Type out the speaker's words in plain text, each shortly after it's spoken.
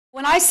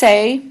When I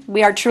say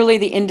we are truly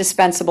the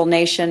indispensable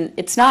nation,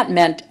 it's not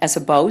meant as a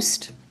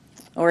boast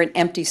or an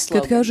empty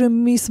slogan. Kad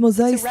kažem mi smo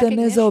zaista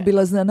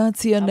nezaobilazna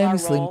nacija, ne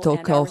mislim to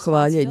kao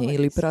hvaljenje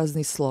ili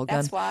prazni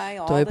slogan.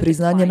 To je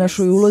priznanje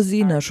našoj ulozi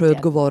i našoj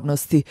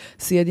odgovornosti.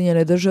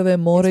 Sjedinjene države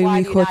moraju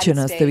i hoće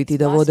nastaviti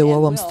da vode u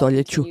ovom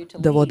stoljeću,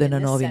 da vode na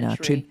novi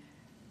način.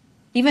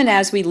 Even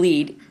as we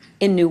lead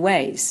in new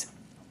ways.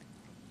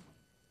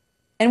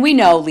 And we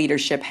know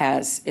leadership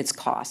has its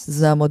costs.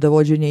 Znamo da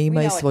vođenje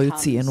ima i svoju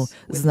cijenu.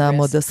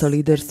 Znamo da sa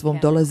liderstvom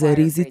dolaze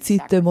rizici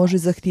te može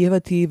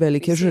zahtijevati i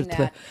velike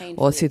žrtve.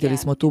 Osjetili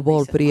smo tu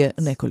bol prije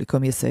nekoliko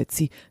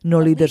mjeseci. No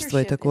liderstvo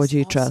je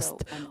također i čast.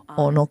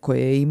 Ono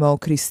koje je imao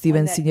Chris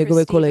Stevens i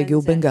njegove kolege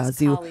u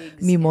Bengaziju.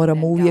 Mi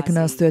moramo uvijek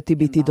nastojati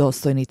biti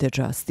dostojni te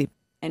časti.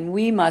 And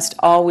we must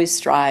always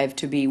strive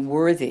to be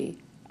worthy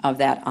of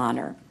that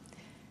honor.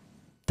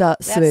 Ta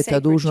sveta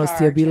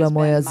dužnost je bila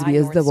moja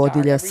zvijezda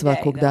vodilja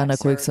svakog dana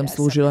kojeg sam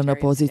služila na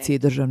poziciji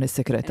državne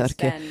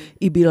sekretarke.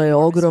 I bila je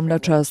ogromna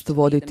čast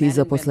voditi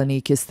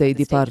zaposlenike State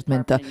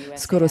Departmenta,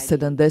 skoro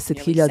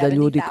 70.000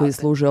 ljudi koji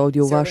služe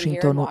ovdje u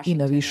Washingtonu i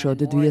na više od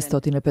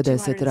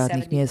 250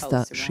 radnih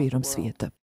mjesta širom svijeta.